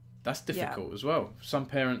 That's difficult as well. Some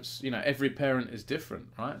parents, you know, every parent is different,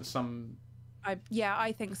 right?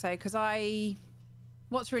 I think so, because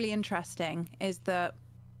what's really interesting is that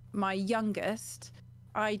my youngest,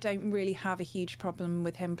 I don't really have a huge problem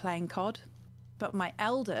with him playing COD, but my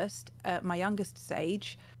eldest, at my youngest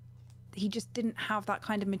age, he just didn't have that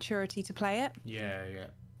kind of maturity to play it. Yeah.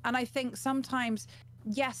 And I think sometimes,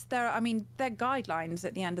 yes, they're guidelines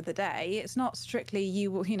at the end of the day. It's not strictly you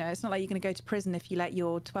know, it's not like you're going to go to prison if you let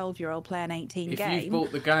your 12-year-old play an 18 game. If you've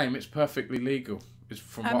bought the game, it's perfectly legal,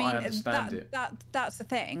 from what I understand it. That's the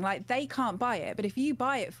thing. Like, they can't buy it, but if you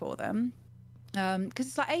buy it for them, because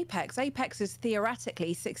it's like Apex. Apex is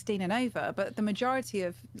theoretically 16 and over, but the majority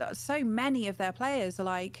of, so many of their players are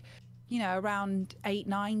like, you know, around 8,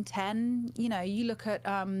 9, 10. You know, you look at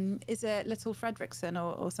is it Little Fredrickson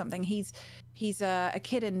or something? He's a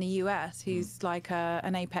kid in the US who's like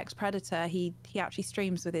an Apex predator. He actually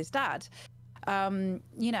streams with his dad,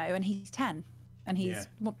 you know, and he's 10, and he's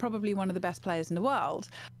probably one of the best players in the world.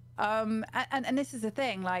 And this is the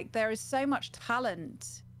thing, like, there is so much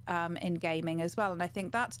talent in gaming as well, and I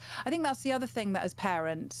think that's the other thing that as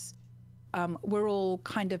parents we're all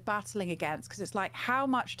kind of battling against, because it's like, how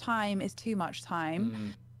much time is too much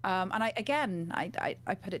time? And I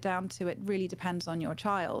put it down to, it really depends on your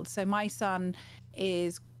child. So my son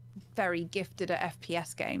is very gifted at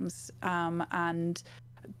FPS games, and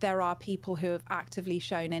there are people who have actively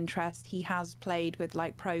shown interest. He has played with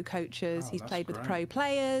like pro coaches. He's played with pro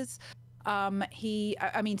players. I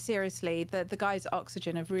mean, seriously, the guys at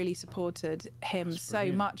Oxygen have really supported him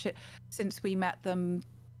so much since we met them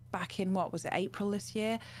back in, what was it, April this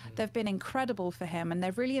year. They've been incredible for him, and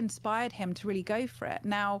they've really inspired him to really go for it.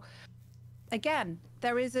 Now, again,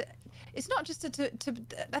 it's not just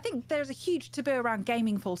I think there's a huge taboo around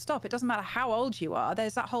gaming, full stop. It doesn't matter how old you are.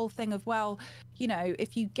 There's that whole thing of, well, you know,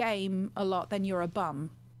 if you game a lot, then you're a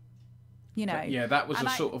bum. You know. But yeah, that was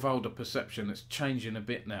sort of older perception. It's changing a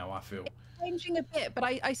bit now, I feel. Changing a bit, but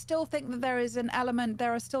I still think that there is an element.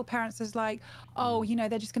 There are still parents that's like, oh, you know,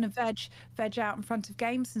 they're just going to veg out in front of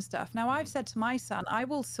games and stuff. Now, I've said to my son, I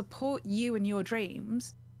will support you and your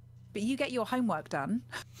dreams, but you get your homework done.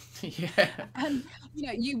 Yeah. And you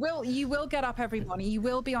know, you will get up every morning. You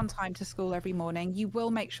will be on time to school every morning. You will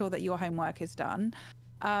make sure that your homework is done.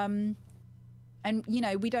 and you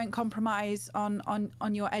know, we don't compromise on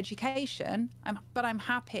your education. But I'm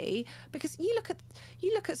happy because you look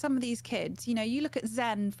at some of these kids. You know, you look at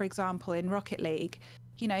Zen, for example, in Rocket League.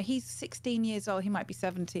 You know, he's 16 years old. He might be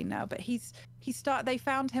 17 now, but they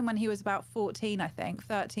found him when he was about 14, I think.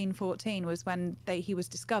 13, 14 was when he was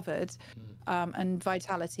discovered, and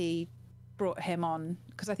Vitality brought him on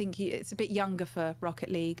because I think it's a bit younger for Rocket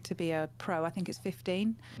League to be a pro. I think it's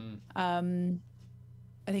 15. I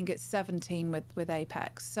think it's 17 with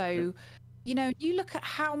Apex. So, you know, you look at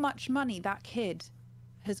how much money that kid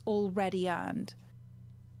has already earned.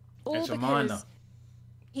 It's a minor.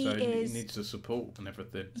 He needs the support and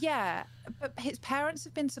everything. Yeah, but his parents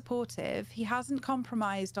have been supportive. He hasn't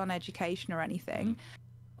compromised on education or anything.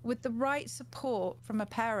 With the right support from a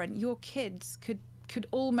parent, your kids could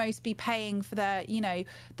almost be paying for their, you know,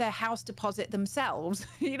 their house deposit themselves,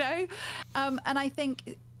 you know? And I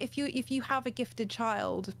think if you have a gifted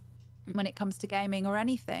child when it comes to gaming or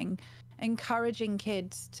anything, encouraging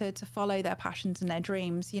kids to follow their passions and their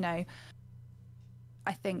dreams, you know,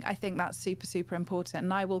 I think that's super, super important.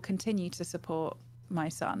 And I will continue to support my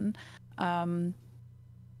son.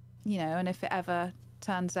 You know, and if it ever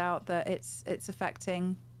turns out that it's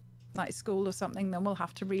affecting like school or something, then we'll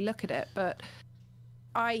have to relook at it. But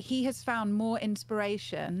he has found more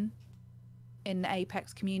inspiration in the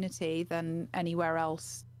Apex community than anywhere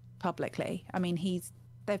else publicly. I mean,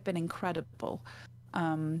 they've been incredible.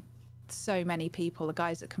 So many people, the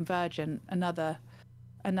guys at Convergent, another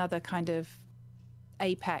kind of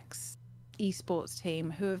Apex esports team,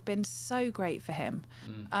 who have been so great for him.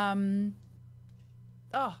 I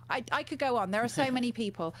could go on. There are so many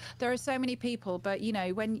people. But you know,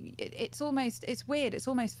 when it's weird. It's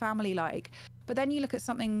almost family-like. But then you look at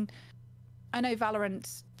something. I know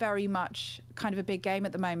Valorant's very much kind of a big game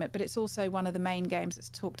at the moment, but it's also one of the main games that's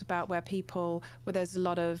talked about where there's a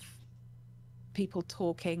lot of people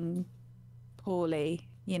talking poorly.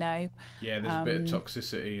 You know. Yeah, there's a bit of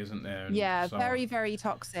toxicity, isn't there? Yeah, very, very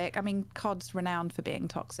toxic. I mean, COD's renowned for being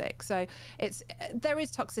toxic. So there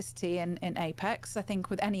is toxicity in Apex. I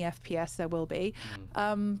think with any FPS there will be.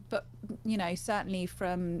 But, you know, certainly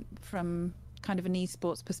from kind of an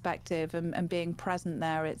esports perspective and being present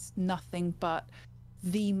there, it's nothing but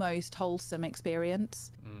the most wholesome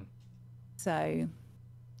experience. So...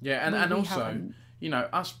 Yeah, and also, you know,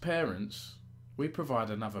 us parents... we provide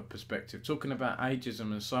another perspective. Talking about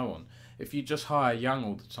ageism and so on, if you just hire young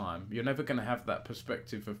all the time, you're never going to have that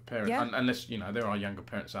perspective of parents. Unless, you know, there are younger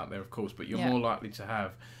parents out there, of course, but you're more likely to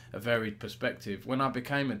have a varied perspective. When I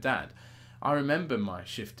became a dad, I remember my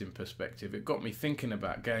shift in perspective. It got me thinking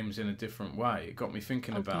about games in a different way. It got me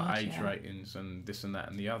thinking about age ratings and this and that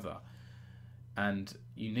and the other. And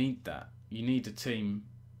you need that. You need a team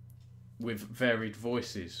with varied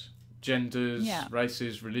voices. Genders,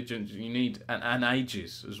 races, religions, you need, and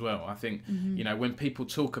ages as well. I think, you know, when people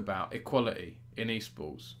talk about equality in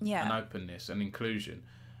esports and openness and inclusion,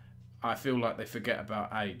 I feel like they forget about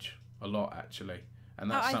age a lot, actually. And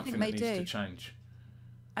that's something that needs to change.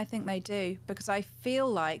 I think they do, because I feel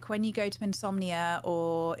like when you go to Insomnia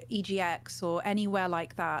or EGX or anywhere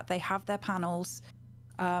like that, they have their panels.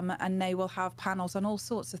 And they will have panels on all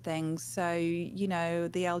sorts of things. So, you know,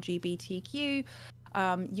 the LGBTQ,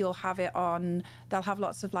 you'll have it on, they'll have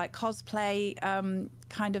lots of like cosplay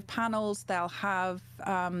kind of panels. They'll have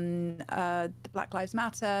the Black Lives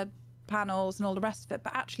Matter panels and all the rest of it.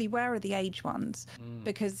 But actually, where are the age ones?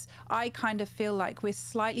 Because I kind of feel like we're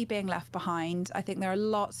slightly being left behind. I think there are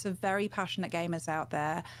lots of very passionate gamers out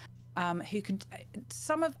there who could,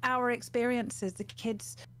 some of our experiences, the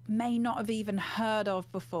kids may not have even heard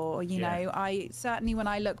of before. You know, I certainly, when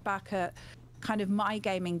I look back at kind of my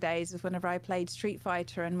gaming days of whenever I played Street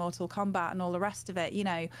Fighter and Mortal Kombat and all the rest of it, you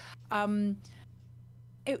know,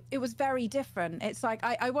 it was very different. It's like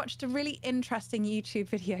I watched a really interesting YouTube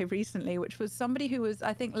video recently, which was somebody who was,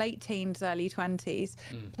 I think, late teens, early 20s,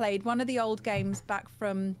 played one of the old games back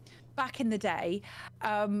in the day.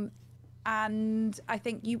 And I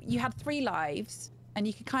think you had 3 lives, and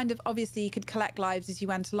you could kind of, obviously you could collect lives as you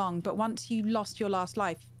went along, but once you lost your last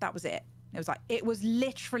life, that was it. It was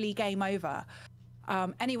literally game over.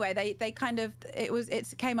 Anyway, they kind of,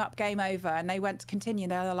 it came up game over, and they went to continue.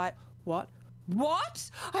 They're like, what?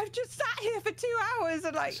 I've just sat here for 2 hours,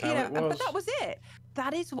 and like, you know, but that was it.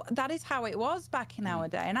 That is how it was back in our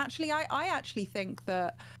day. And actually, I actually think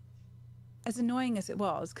that, as annoying as it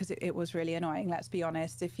was, because it was really annoying, let's be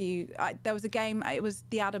honest. There was a game, it was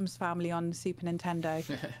the Addams Family on Super Nintendo.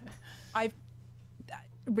 I've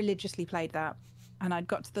religiously played that, and I'd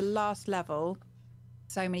got to the last level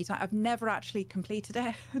so many times. I've never actually completed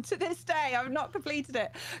it to this day. I've not completed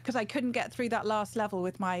it because I couldn't get through that last level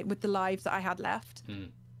with the lives that I had left.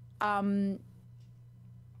 But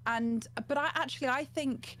I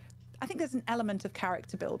think there's an element of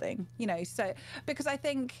character building, you know, so because I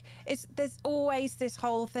think there's always this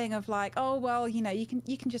whole thing of like, oh well, you know, you can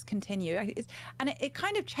just continue, and it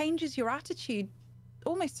kind of changes your attitude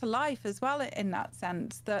almost to life as well, in that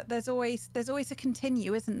sense, that there's always a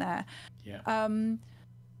continue, isn't there? Yeah.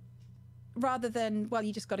 Rather than, well,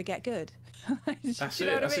 you just got to get good. That's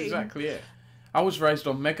it. That's exactly it. I was raised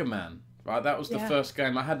on Mega Man. Right, that was the first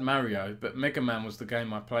game. I had Mario, but Mega Man was the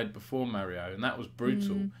game I played before Mario, and that was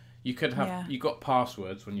brutal. You could have you got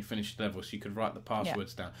passwords when you finished levels, so you could write the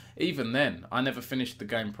passwords down. Even then, I never finished the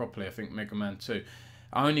game properly. I think Mega Man 2.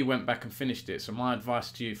 I only went back and finished it. So my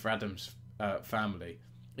advice to you, for Adam's family,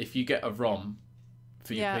 if you get a ROM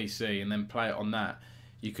for your PC and then play it on that,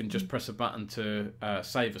 you can just press a button to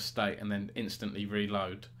save a state and then instantly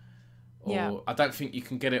reload. Or I don't think you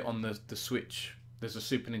can get it on the Switch. There's a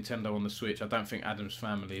Super Nintendo on the Switch. I don't think Adam's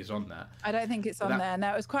family is on that. I don't think it's on there.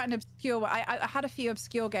 No, it was quite an obscure one. I had a few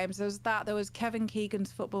obscure games. There was that. There was Kevin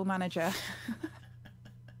Keegan's Football Manager.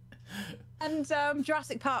 And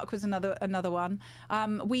Jurassic Park was another one.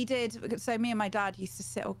 We did, so me and my dad used to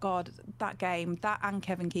sit, oh God, that game, that and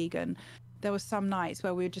Kevin Keegan. There were some nights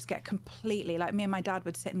where we would just get completely, like me and my dad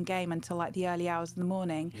would sit and game until like the early hours of the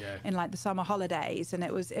morning in like the summer holidays. And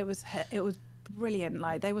it was brilliant.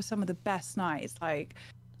 Like they were some of the best nights, like,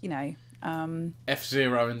 you know.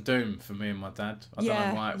 F-Zero and Doom for me and my dad. I don't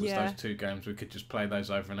know why it was those two games. We could just play those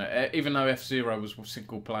over and over. Even though F-Zero was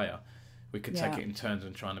single player, we could take it in turns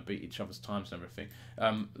and trying to beat each other's times and everything.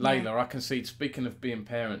 Layla, I can see, speaking of being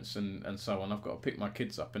parents and so on, I've got to pick my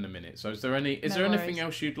kids up in a minute. So is there anything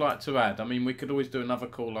else you'd like to add? I mean, we could always do another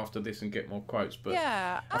call after this and get more quotes, but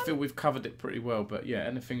I feel we've covered it pretty well. But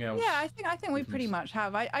anything else? Yeah, I think we pretty much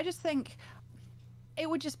have. I just think it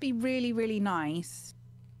would just be really, really nice,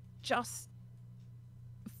 just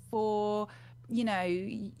for you know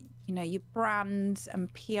your brands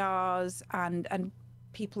and PRs and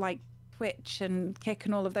people like Twitch and Kick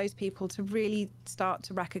and all of those people to really start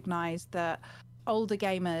to recognize that older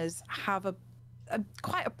gamers have a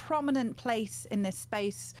quite a prominent place in this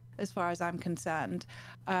space, as far as I'm concerned.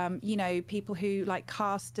 You know, people who like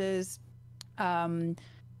casters, even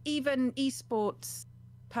esports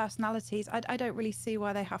personalities. I don't really see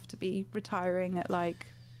why they have to be retiring at like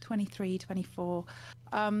 23, 24.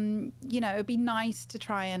 You know, it'd be nice to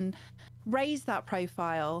try and raise that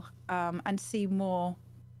profile and see more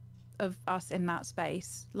of us in that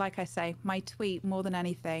space. Like I say, my tweet, more than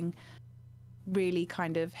anything, really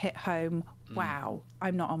kind of hit home. Wow,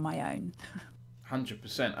 I'm not on my own.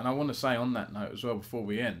 100%. And I want to say on that note as well, before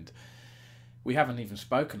we end, we haven't even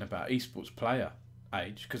spoken about esports player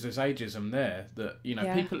age, because there's ageism there, that, you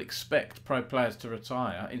know, people expect pro players to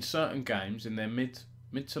retire in certain games in their mid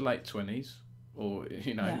to late 20s, or,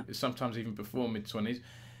 you know, sometimes even before mid 20s.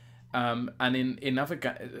 And in other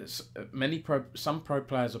games, some pro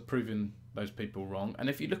players are proving those people wrong. And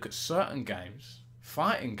if you look at certain games,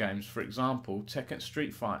 fighting games, for example, Tekken,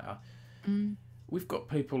 Street Fighter, we've got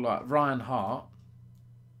people like Ryan Hart,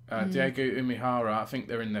 Diego Umihara. I think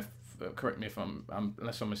they're in their, correct me if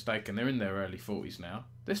unless I'm mistaken, they're in their early 40s now.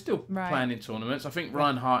 They're still playing in tournaments. I think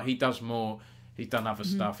Ryan Hart, he does more. He's done other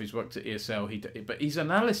stuff. He's worked at ESL. But he's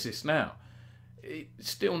analysis now.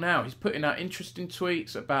 Still now, he's putting out interesting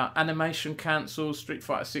tweets about animation cancels. Street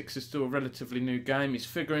Fighter 6 is still a relatively new game. He's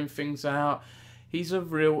figuring things out. He's a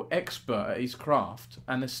real expert at his craft,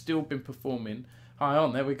 and has still been performing high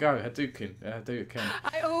on. There we go, Hadouken.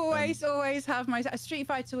 I always have my Street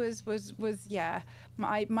Fighter was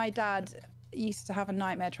my dad used to have a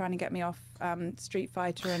nightmare trying to get me off Street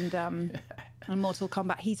Fighter and Mortal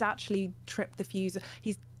Kombat. He's actually tripped the fuse.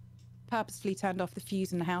 He's purposefully turned off the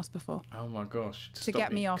fuse in the house before. Oh my gosh! To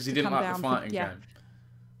get me off. Because he didn't like the fighting game.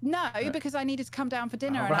 No, because I needed to come down for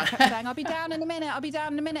dinner, and I kept saying, "I'll be down in a minute. I'll be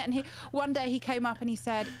down in a minute." And one day he came up and he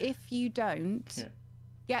said, "If you don't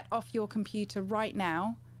get off your computer right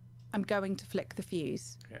now, I'm going to flick the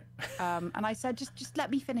fuse." And I said, "Just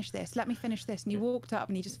let me finish this. Let me finish this." And he walked up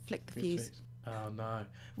and he just flicked the fuse. Oh no!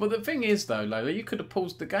 Well, the thing is, though, Lola, you could have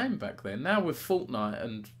paused the game back then. Now with Fortnite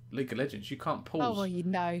and League of Legends, you can't pause. Oh well,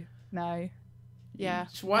 no. Yeah.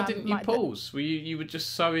 So why didn't you pause? Were you were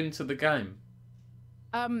just so into the game?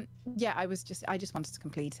 Yeah, I just wanted to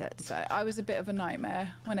complete it. So I was a bit of a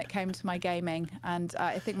nightmare when it came to my gaming, and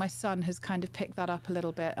I think my son has kind of picked that up a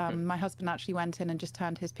little bit. My husband actually went in and just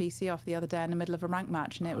turned his PC off the other day in the middle of a ranked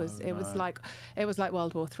match, and it was like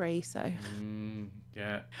World War III. So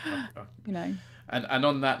yeah, you know. And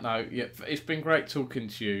on that note, yeah, it's been great talking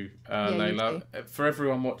to you, Layla. For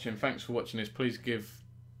everyone watching, thanks for watching this. Please give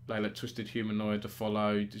Layla Twisted Humanoid a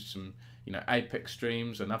follow. Do some, you know, Apex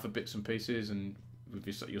streams and other bits and pieces. And with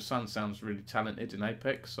your son sounds really talented in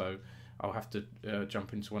Apex, so I'll have to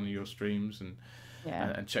jump into one of your streams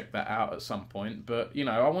and check that out at some point. But, you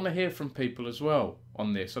know, I want to hear from people as well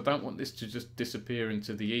on this. I don't want this to just disappear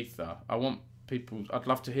into the ether. I'd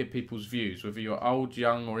love to hear people's views, whether you're old,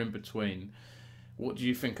 young, or in between. What do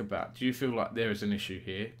you think about? Do you feel like there is an issue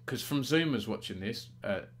here? Because from Zoomers watching this,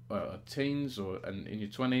 teens and in your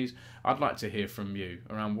 20s, I'd like to hear from you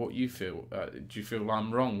around what you feel. Do you feel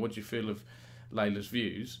I'm wrong? What do you feel of Layla's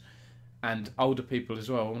views? And older people as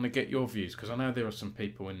well. I want to get your views, because I know there are some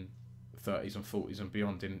people in 30s and 40s and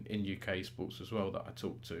beyond in UK sports as well that I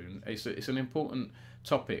talk to. And it's an important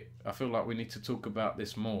topic. I feel like we need to talk about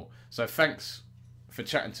this more. So thanks for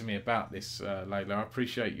chatting to me about this, Layla. I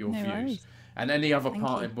appreciate your views. Worries. And any other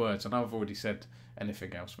parting words? I know I've already said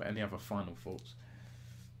anything else, but any other final thoughts?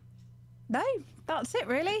 No, that's it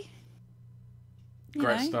really.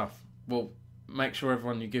 Great stuff. Well, make sure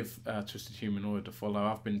everyone you give Twisted Humanoid a follow.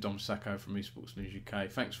 I've been Dom Sacco from Esports News UK.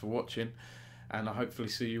 Thanks for watching, and I hopefully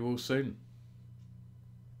see you all soon.